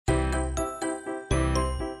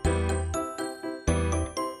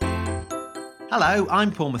Hello,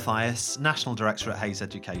 I'm Paul Mathias, National Director at Hayes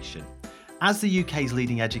Education. As the UK's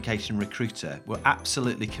leading education recruiter, we're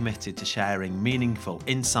absolutely committed to sharing meaningful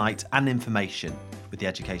insight and information with the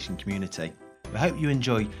education community. We hope you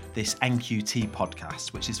enjoy this NQT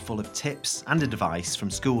podcast, which is full of tips and advice from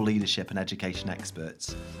school leadership and education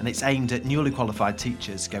experts, and it's aimed at newly qualified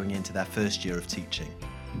teachers going into their first year of teaching.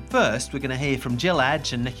 First, we're going to hear from Jill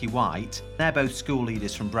Edge and Nikki White. They're both school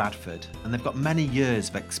leaders from Bradford, and they've got many years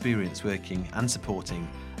of experience working and supporting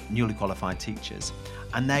newly qualified teachers.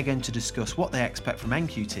 And they're going to discuss what they expect from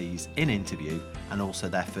NQTs in interview and also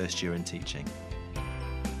their first year in teaching.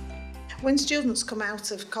 When students come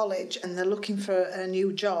out of college and they're looking for a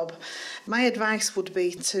new job, my advice would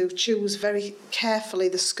be to choose very carefully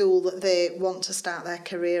the school that they want to start their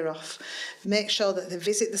career off. Make sure that they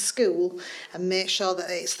visit the school and make sure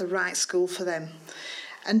that it's the right school for them.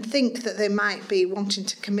 And think that they might be wanting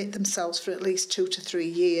to commit themselves for at least 2 to 3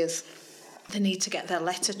 years. They need to get their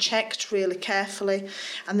letter checked really carefully,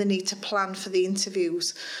 and they need to plan for the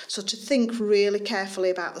interviews. So to think really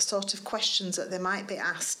carefully about the sort of questions that they might be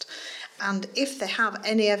asked. And if they have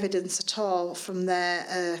any evidence at all from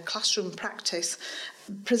their classroom practice,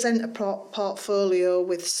 present a portfolio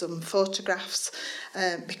with some photographs,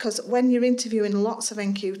 because when you're interviewing lots of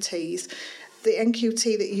NQTs, the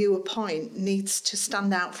NQT that you appoint needs to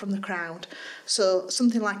stand out from the crowd. So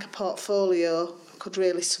something like a portfolio could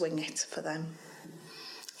really swing it for them.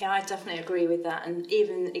 Yeah, I definitely agree with that, and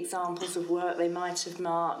even examples of work they might have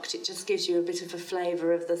marked, it just gives you a bit of a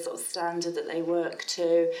flavour of the sort of standard that they work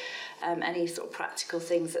to. Any sort of practical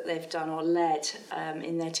things that they've done or led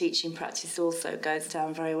in their teaching practice also goes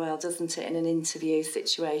down very well, doesn't it, in an interview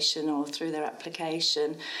situation or through their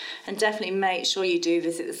application. And definitely make sure you do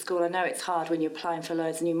visit the school. I know it's hard when you're applying for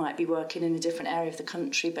loads and you might be working in a different area of the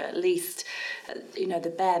country, but at least,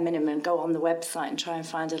 the bare minimum, go on the website and try and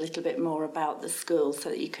find a little bit more about the school so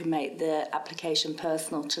that you can make the application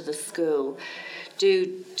personal to the school.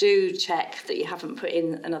 Do check that you haven't put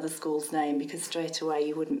in another school's name, because straight away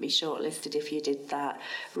you wouldn't be shortlisted if you did that.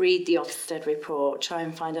 Read the Ofsted report, try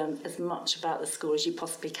and find out as much about the school as you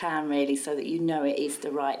possibly can, really, so that you know it is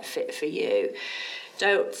the right fit for you.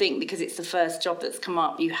 Don't think because it's the first job that's come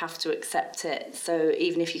up you have to accept it. So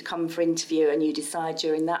even if you come for interview and you decide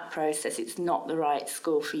during that process it's not the right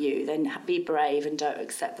school for you, then be brave and don't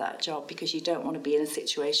accept that job, because you don't want to be in a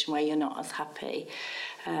situation where you're not as happy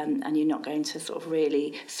and you're not going to sort of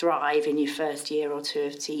really thrive in your first year or two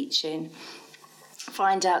of teaching.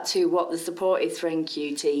 Find out too what the support is for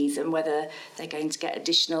NQTs and whether they're going to get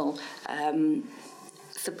additional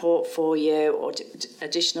support for you or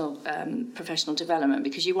additional professional development,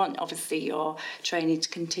 because you want obviously your training to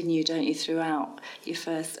continue, don't you, throughout your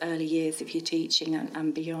first early years of your teaching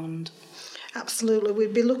and beyond. Absolutely.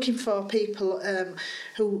 We'd be looking for people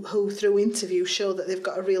who through interview show that they've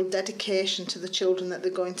got a real dedication to the children that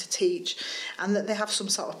they're going to teach, and that they have some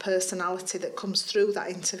sort of personality that comes through that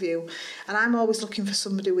interview. And I'm always looking for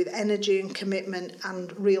somebody with energy and commitment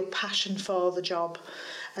and real passion for the job.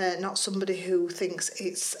 Not somebody who thinks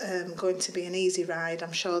it's going to be an easy ride.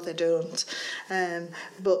 I'm sure they don't.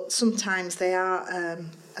 But sometimes they are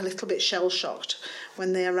a little bit shell-shocked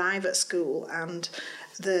when they arrive at school and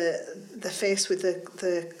they're faced with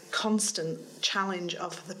the constant challenge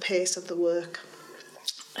of the pace of the work.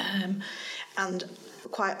 And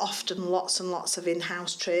quite often lots and lots of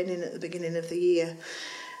in-house training at the beginning of the year.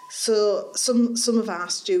 So some of our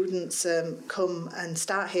students come and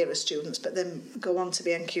start here as students, but then go on to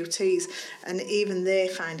be NQTs, and even they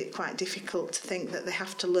find it quite difficult to think that they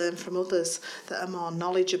have to learn from others that are more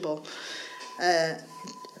knowledgeable.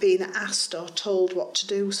 Being asked or told what to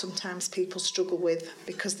do, sometimes people struggle with,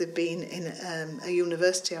 because they've been in a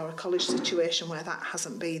university or a college situation where that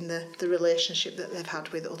hasn't been the relationship that they've had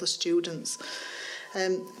with other students.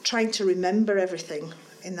 Trying to remember everything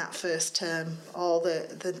in that first term, all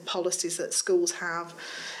the policies that schools have,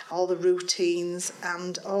 all the routines,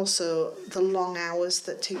 and also the long hours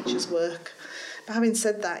that teachers work. But having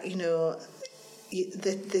said that,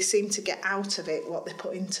 they seem to get out of it what they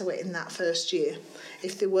put into it in that first year.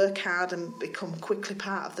 If they work hard and become quickly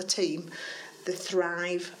part of the team, they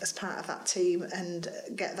thrive as part of that team and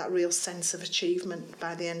get that real sense of achievement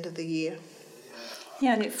by the end of the year.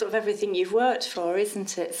 Yeah, and it's sort of everything you've worked for,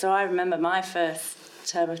 isn't it? So I remember my first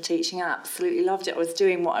term of teaching, I absolutely loved it. I was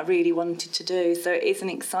doing what I really wanted to do. So it is an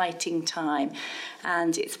exciting time,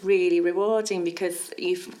 and it's really rewarding because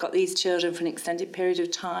you've got these children for an extended period of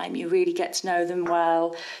time. You really get to know them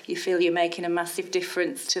well. You feel you're making a massive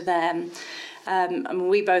difference to them.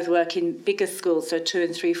 We both work in bigger schools, so 2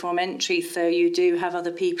 and 3 form entry, so you do have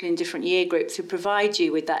other people in different year groups who provide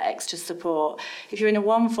you with that extra support. If you're in a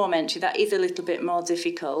 1 form entry, that is a little bit more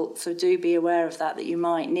difficult, so do be aware of that you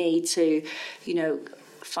might need to,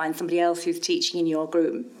 find somebody else who's teaching in your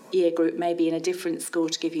year group, maybe in a different school,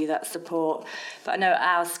 to give you that support. But I know at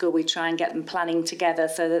our school we try and get them planning together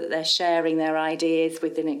so that they're sharing their ideas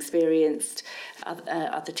with an experienced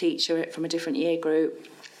other teacher from a different year group.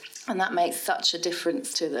 And that makes such a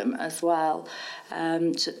difference to them as well,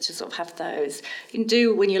 to sort of have those. You can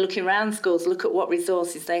do, when you're looking around schools, look at what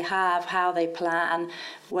resources they have, how they plan,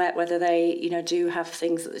 whether they do have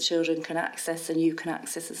things that the children can access and you can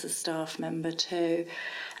access as a staff member too.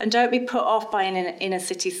 And don't be put off by an inner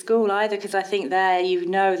city school either, because I think there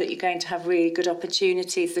that you're going to have really good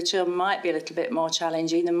opportunities. The children might be a little bit more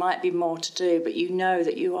challenging, there might be more to do, but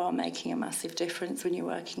that you are making a massive difference when you're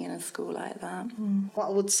working in a school like that. What I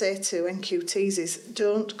would say to NQTs is,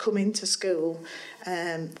 don't come into school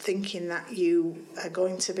thinking that you are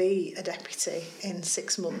going to be a deputy in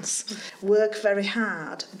 6 months. Work very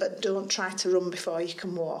hard, but don't try to run before you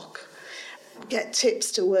can walk. Get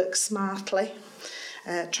tips to work smartly.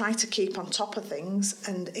 Try to keep on top of things,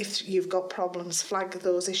 and if you've got problems, flag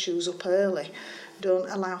those issues up early. Don't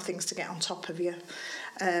allow things to get on top of you.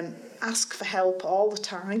 Ask for help all the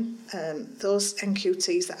time. Those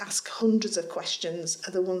NQTs that ask hundreds of questions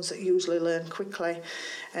are the ones that usually learn quickly.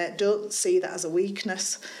 Don't see that as a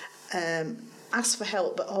weakness. Ask for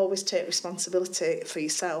help, but always take responsibility for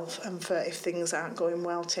yourself, and for if things aren't going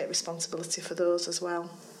well, take responsibility for those as well.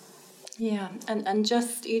 Yeah, and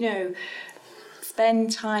just,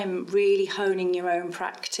 spend time really honing your own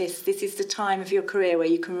practice. This is the time of your career where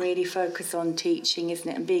you can really focus on teaching, isn't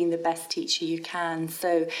it, and being the best teacher you can.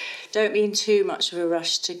 So don't be in too much of a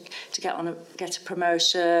rush to get a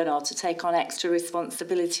promotion or to take on extra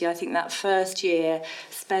responsibility. I think that first year,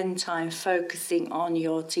 spend time focusing on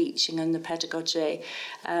your teaching and the pedagogy,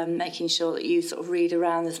 making sure that you sort of read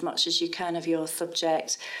around as much as you can of your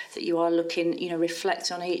subject, that you are looking,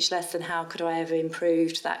 reflect on each lesson, how could I have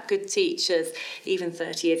improved that? Good teachers, even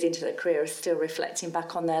 30 years into their career, are still reflecting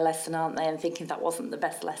back on their lesson, aren't they, and thinking that wasn't the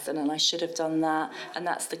best lesson and I should have done that. And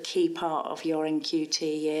that's the key part of your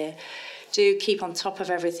NQT year. Do keep on top of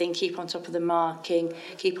everything, keep on top of the marking,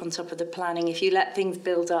 keep on top of the planning. If you let things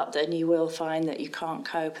build up, then you will find that you can't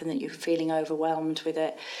cope and that you're feeling overwhelmed with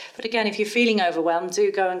it. But again, if you're feeling overwhelmed,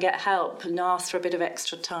 do go and get help and ask for a bit of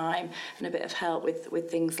extra time and a bit of help with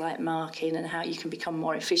things like marking and how you can become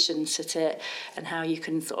more efficient at it and how you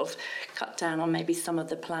can sort of cut down on maybe some of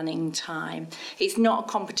the planning time. It's not a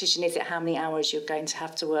competition, is it, how many hours you're going to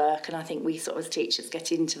have to work? And I think we sort of as teachers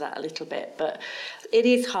get into that a little bit, but it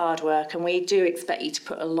is hard work, and we do expect you to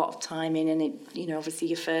put a lot of time in, and obviously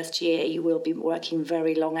your first year you will be working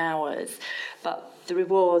very long hours, but the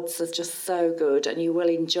rewards are just so good and you will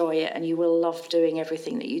enjoy it and you will love doing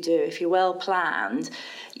everything that you do. If you're well planned,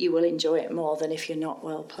 you will enjoy it more than if you're not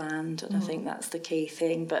well planned, and I think that's the key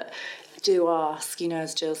thing. But do ask,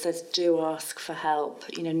 as Jill says, do ask for help.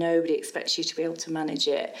 Nobody expects you to be able to manage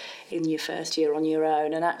it in your first year on your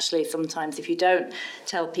own. And actually, sometimes if you don't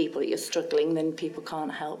tell people that you're struggling, then people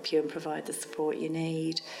can't help you and provide the support you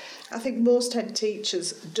need. I think most head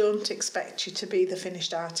teachers don't expect you to be the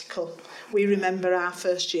finished article. We remember our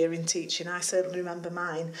first year in teaching, I certainly remember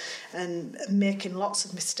mine, and making lots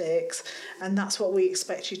of mistakes, and that's what we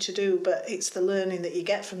expect you to do, but it's the learning that you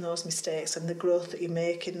get from those mistakes and the growth that you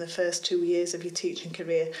make in the first 2 years of your teaching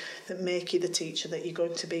career that make you the teacher that you're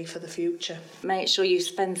going to be for the future. Make sure you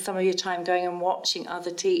spend some of your time going and watching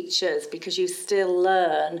other teachers, because you still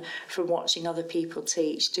learn from watching other people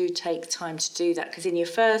teach. Do take time to do that, because in your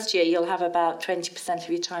first year you'll have about 20% of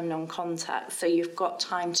your time non-contact, so you've got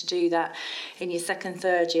time to do that. In your second,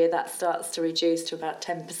 third year that starts to reduce to about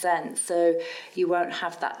 10%, so you won't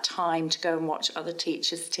have that time to go and watch other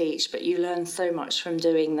teachers teach, but you learn so much from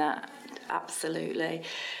doing that, absolutely.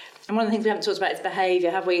 And one of the things we haven't talked about is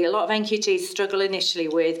behaviour, have we? A lot of NQTs struggle initially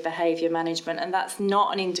with behaviour management, and that's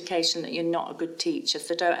not an indication that you're not a good teacher.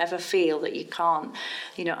 So don't ever feel that you can't,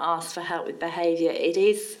 ask for help with behaviour. It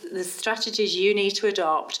is the strategies you need to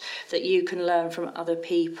adopt that you can learn from other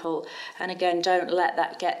people. And again, don't let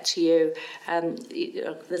that get to you.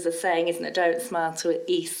 There's a saying, isn't it? Don't smile till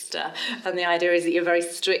Easter. And the idea is that you're very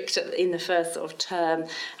strict in the first sort of term.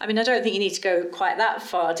 I mean, I don't think you need to go quite that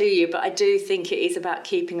far, do you? But I do think it is about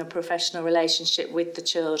keeping a professional relationship with the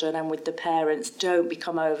children and with the parents. Don't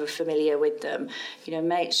become over familiar with them.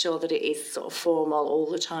 Make sure that it is sort of formal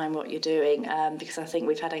all the time what you're doing, because I think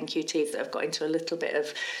we've had NQTs that have got into a little bit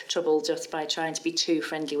of trouble just by trying to be too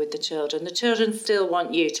friendly with the children. The children still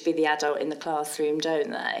want you to be the adult in the classroom,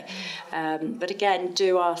 don't they? But again,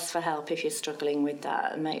 do ask for help if you're struggling with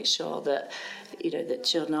that, and make sure that that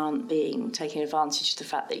children aren't being taking advantage of the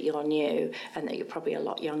fact that you're new and that you're probably a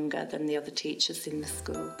lot younger than the other teachers in the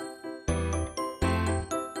school.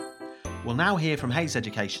 We'll now hear from Hayes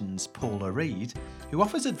Education's Paula Reid, who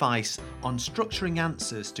offers advice on structuring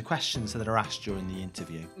answers to questions that are asked during the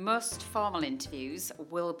interview. Most formal interviews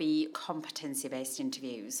will be competency-based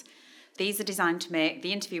interviews. These are designed to make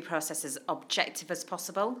the interview process as objective as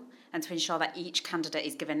possible and to ensure that each candidate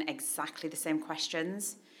is given exactly the same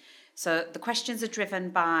questions. So the questions are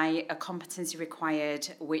driven by a competency required,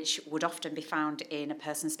 which would often be found in a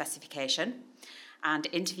person's specification. And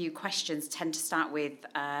interview questions tend to start with,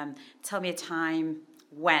 tell me a time,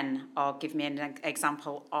 when, or give me an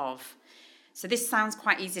example of. So this sounds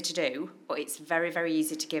quite easy to do, but it's very, very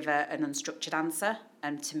easy to give an unstructured answer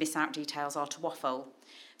and to miss out details or to waffle.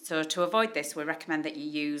 So to avoid this, we recommend that you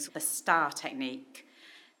use the STAR technique.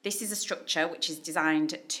 This is a structure which is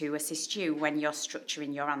designed to assist you when you're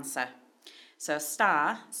structuring your answer. So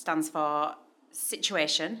STAR stands for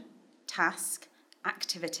situation, task,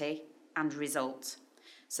 activity, and result.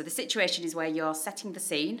 So the situation is where you're setting the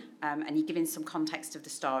scene and you're giving some context of the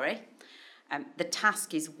story. The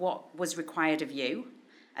task is what was required of you,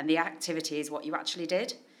 and the activity is what you actually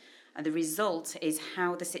did. And the result is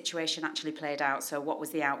how the situation actually played out. So what was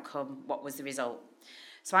the outcome? What was the result?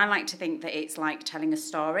 So I like to think that it's like telling a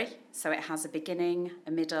story. So it has a beginning,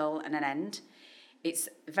 a middle, and an end. It's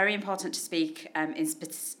very important to speak in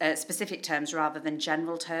specific terms rather than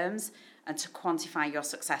general terms, and to quantify your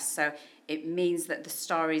success. So it means that the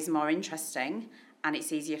story is more interesting and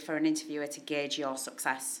it's easier for an interviewer to gauge your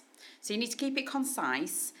success. So you need to keep it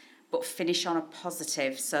concise, but finish on a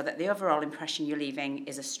positive so that the overall impression you're leaving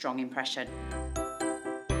is a strong impression.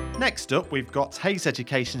 Next up, we've got Hayes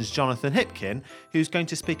Education's Jonathan Hipkin, who's going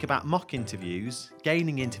to speak about mock interviews,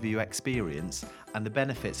 gaining interview experience, and the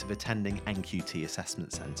benefits of attending NQT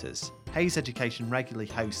assessment centres. Hayes Education regularly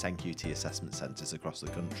hosts NQT assessment centres across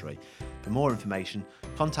the country. For more information,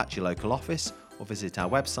 contact your local office or visit our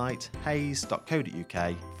website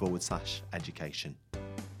hayes.co.uk/education.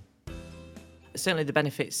 Certainly the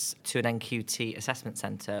benefits to an NQT assessment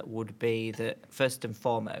centre would be that, first and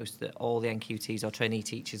foremost, that all the NQTs or trainee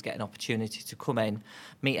teachers get an opportunity to come in,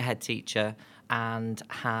 meet a head teacher and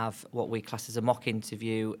have what we class as a mock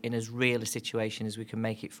interview in as real a situation as we can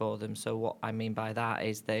make it for them. So what I mean by that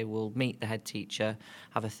is they will meet the head teacher,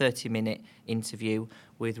 have a 30-minute interview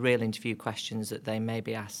with real interview questions that they may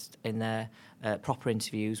be asked in their proper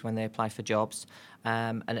interviews when they apply for jobs.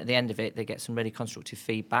 And at the end of it, they get some really constructive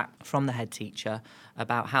feedback from the head teacher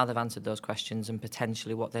about how they've answered those questions and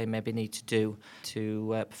potentially what they maybe need to do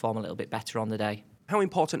to perform a little bit better on the day. How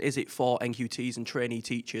important is it for NQTs and trainee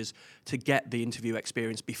teachers to get the interview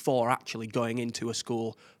experience before actually going into a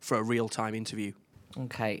school for a real-time interview?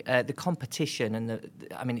 Okay, the competition and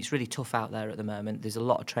it's really tough out there at the moment. There's a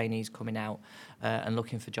lot of trainees coming out and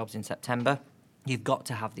looking for jobs in September. You've got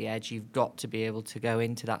to have the edge. You've got to be able to go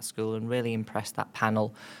into that school and really impress that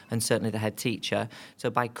panel and certainly the head teacher. So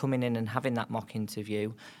by coming in and having that mock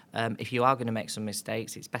interview, if you are going to make some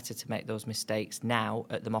mistakes, it's better to make those mistakes now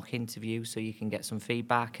at the mock interview so you can get some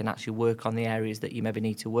feedback and actually work on the areas that you maybe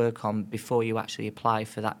need to work on before you actually apply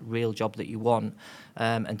for that real job that you want.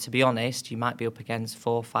 And to be honest, you might be up against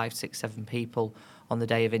 4, 5, 6, 7 people on the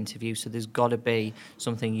day of interview, so there's got to be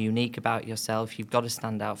something unique about yourself. You've got to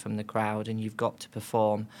stand out from the crowd and you've got to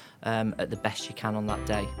perform at the best you can on that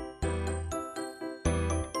day.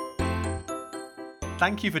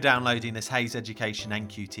 Thank you for downloading this Hayes Education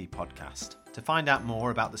NQT podcast. To find out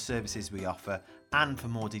more about the services we offer and for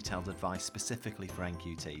more detailed advice specifically for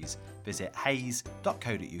NQTs, visit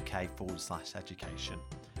hayes.co.uk/education.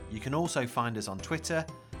 You can also find us on Twitter,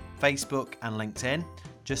 Facebook and LinkedIn.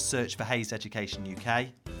 Just search for Hayes Education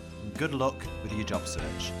UK, and good luck with your job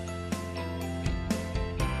search.